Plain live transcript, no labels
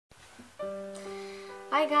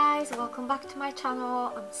Hi guys, welcome back to my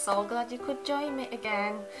channel. I'm so glad you could join me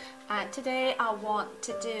again. Today I want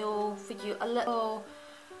to do for you a little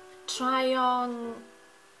try on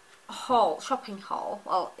haul, shopping haul.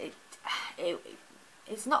 Well,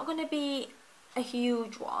 it's not going to be a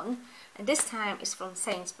huge one, and this time it's from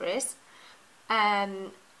Sainsbury's.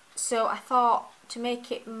 So I thought to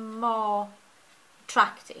make it more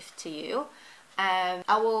attractive to you,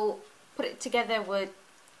 I will put it together with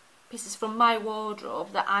pieces from my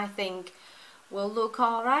wardrobe that I think will look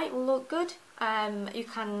alright, will look good. You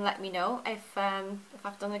can let me know if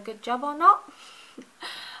I've done a good job or not.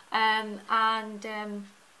 and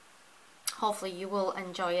hopefully you will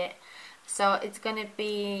enjoy it. So it's gonna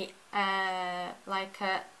be like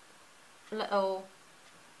a little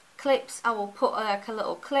clips. I will put like a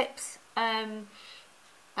little clips and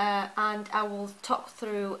I will talk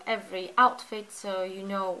through every outfit so you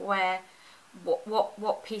know where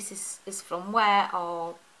what piece is from where,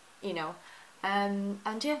 or you know, and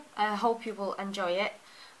yeah, I hope you will enjoy it.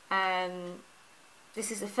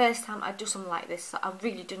 This is the first time I do something like this, so I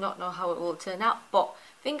really do not know how it will turn out, but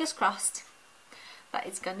fingers crossed that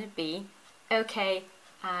it's gonna be okay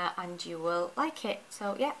and you will like it.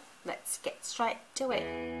 So yeah, let's get straight to it.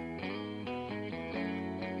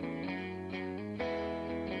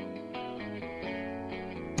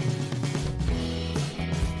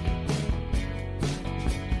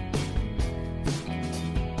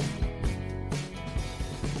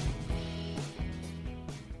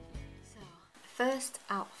 First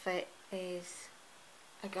outfit is,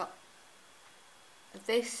 I got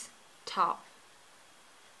this top.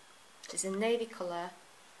 It's a navy colour.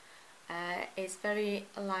 It's very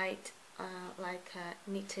light, like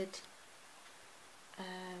knitted,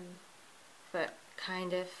 but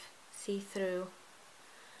kind of see-through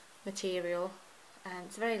material, and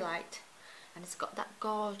it's very light, and it's got that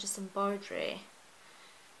gorgeous embroidery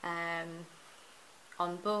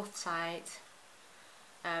on both sides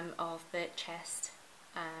of the chest.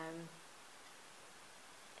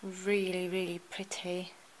 Really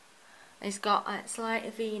pretty. It's got a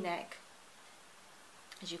slight V-neck,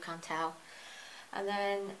 as you can tell, and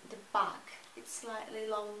then the back, it's slightly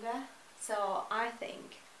longer, so I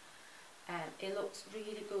think it looks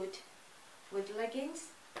really good with leggings,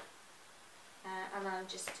 and I'll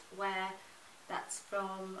just wear, that's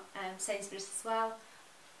from Sainsbury's as well,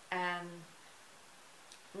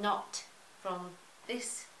 not from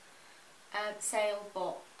this sale,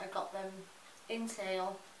 but I got them in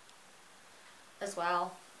sale as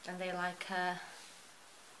well, and they like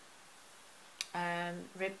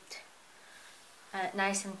ribbed,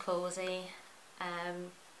 nice and cozy,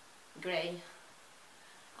 grey.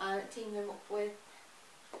 I teamed them up with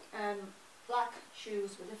black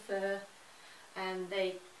shoes with a fur, and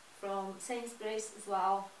they from Sainsbury's as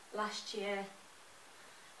well last year,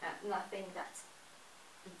 and I think that's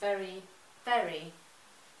very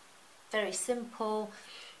simple,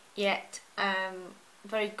 yet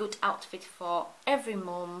very good outfit for every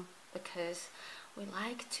mum, because we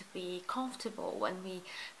like to be comfortable when we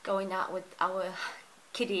going out with our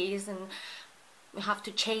kiddies and we have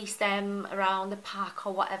to chase them around the park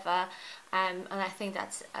or whatever, and I think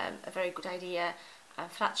that's a very good idea.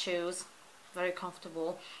 Flat shoes, very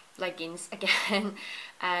comfortable, leggings again,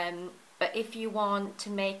 but if you want to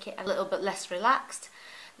make it a little bit less relaxed,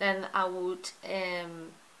 then I would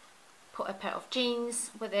put a pair of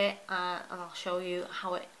jeans with it, and I'll show you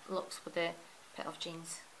how it looks with a pair of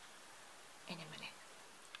jeans in a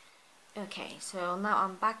minute. Okay, so now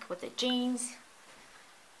I'm back with the jeans,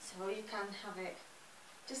 so you can have it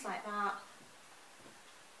just like that,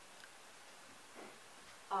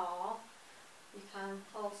 or you can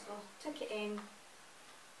also tuck it in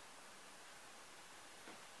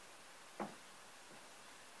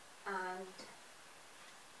and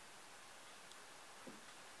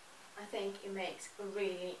I think it makes a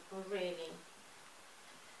really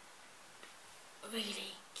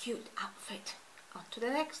cute outfit. On to the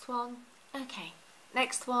next one. Okay,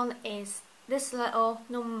 next one is this little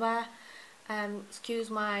number. Excuse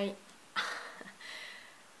my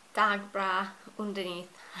dark bra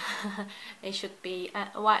underneath. It should be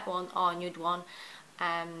a white one or a nude one,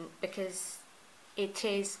 because it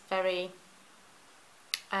is very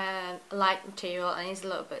light material and is a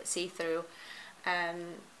little bit see-through.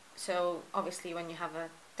 So obviously when you have a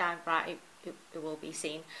dark bra it will be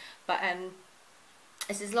seen, but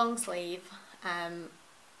this is long sleeve.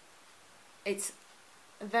 It's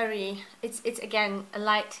again a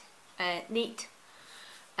light neat,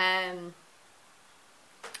 and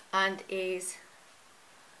is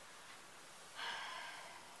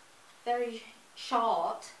very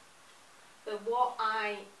short, but what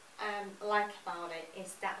I like about it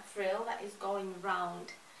is that frill that is going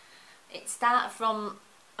round. It starts from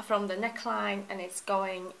the neckline and it's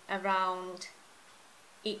going around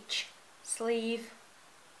each sleeve.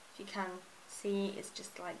 If you can see, it's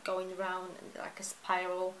just like going around like a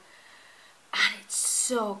spiral, and it's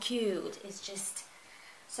so cute. It's just,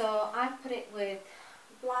 so I put it with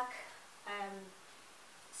black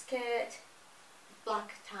skirt,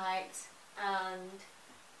 black tights, and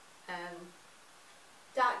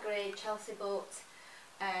dark grey Chelsea boots.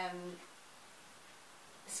 The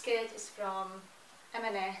skirt is from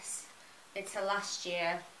M&S. It's a last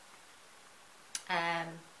year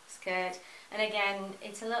skirt, and again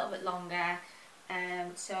it's a little bit longer,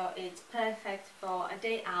 so it's perfect for a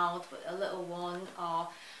day out with a little one, or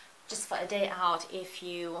just for a day out if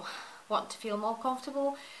you want to feel more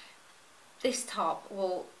comfortable. This top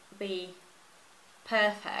will be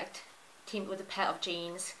perfect teamed with a pair of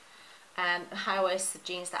jeans, high-waisted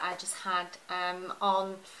jeans that I just had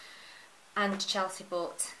on, and Chelsea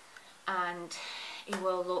boots, and it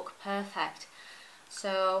will look perfect.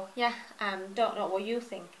 So yeah, don't know what you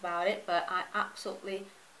think about it, but I absolutely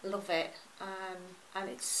love it, and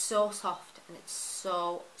it's so soft and it's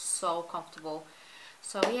so comfortable.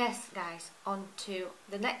 So yes guys, on to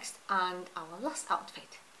the next and our last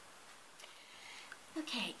outfit.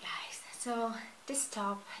 Okay guys, so this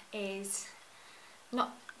top is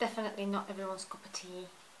definitely not everyone's cup of tea.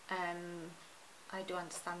 I do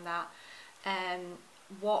understand that.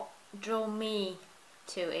 What drew me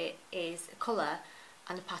to it is the colour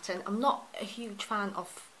and the pattern. I'm not a huge fan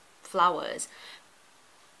of flowers,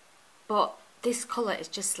 but this colour is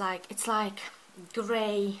just like, it's like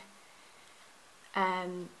grey,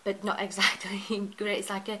 but not exactly grey. It's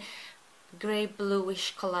like a grey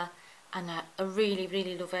bluish colour, and I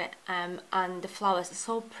really love it. And the flowers are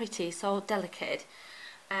so pretty, so delicate,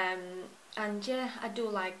 and yeah, I do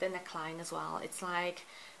like the neckline as well. It's like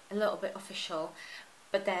a little bit official,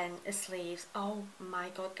 but then the sleeves, oh my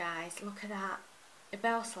god guys, look at that, a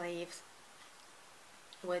bell sleeves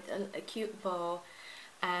with a cute bow,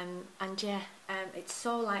 and yeah, it's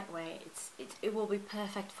so lightweight. It will be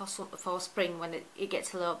perfect for spring when it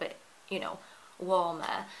gets a little bit, you know,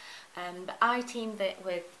 warmer. But I teamed it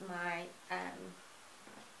with my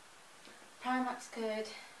Primark skirt,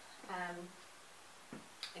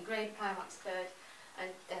 a grey Primark skirt,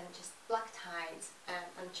 and then just black tights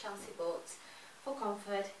and Chelsea boots for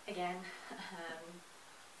comfort again,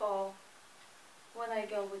 for when I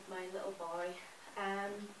go with my little boy,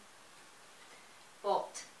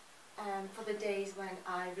 but for the days when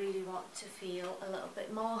I really want to feel a little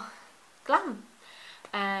bit more glam.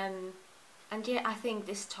 And yeah, I think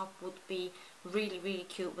this top would be really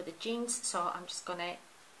cute with the jeans, so I'm just gonna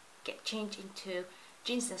get changed into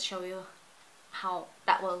jeans and show you how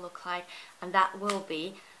that will look like, and that will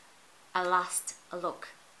be a last look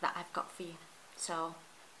that I've got for you. So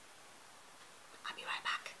I'll be right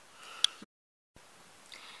back.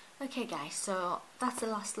 Okay guys, so that's the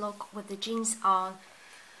last look with the jeans on,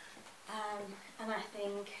 and I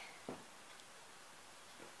think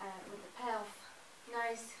with a pair of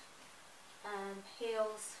nice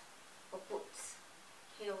heels or boots,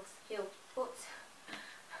 heel boots,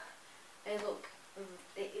 it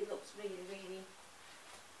looks really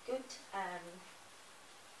good.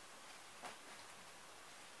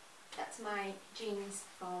 That's my jeans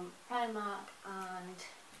from Primark, and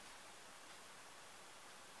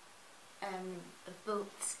the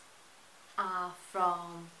boots are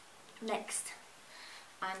from Next,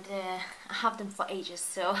 and I have them for ages,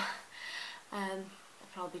 so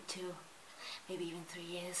probably 2, maybe even 3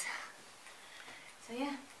 years. So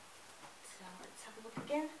yeah, so let's have a look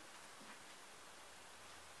again.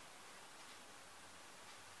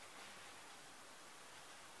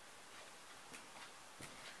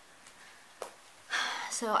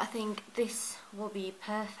 So I think this will be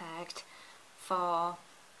perfect for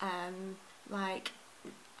like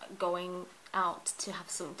going out to have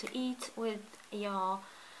something to eat with your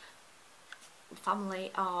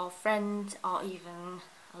family or friends, or even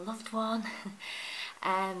a loved one.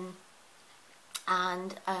 And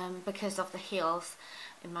because of the heels,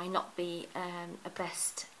 it might not be a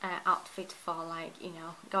best outfit for, like, you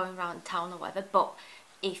know, going around town or whatever, but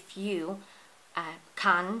if you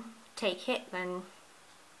can take it, then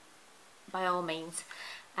by all means.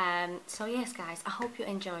 So yes guys, I hope you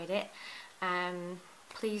enjoyed it.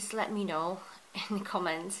 Please let me know in the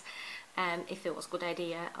comments if it was a good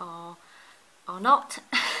idea or not.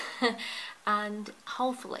 And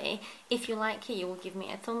hopefully if you like it, you will give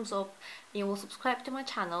me a thumbs up, you will subscribe to my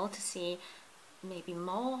channel to see maybe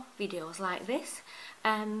more videos like this,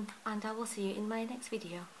 and I will see you in my next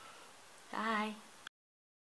video. Bye.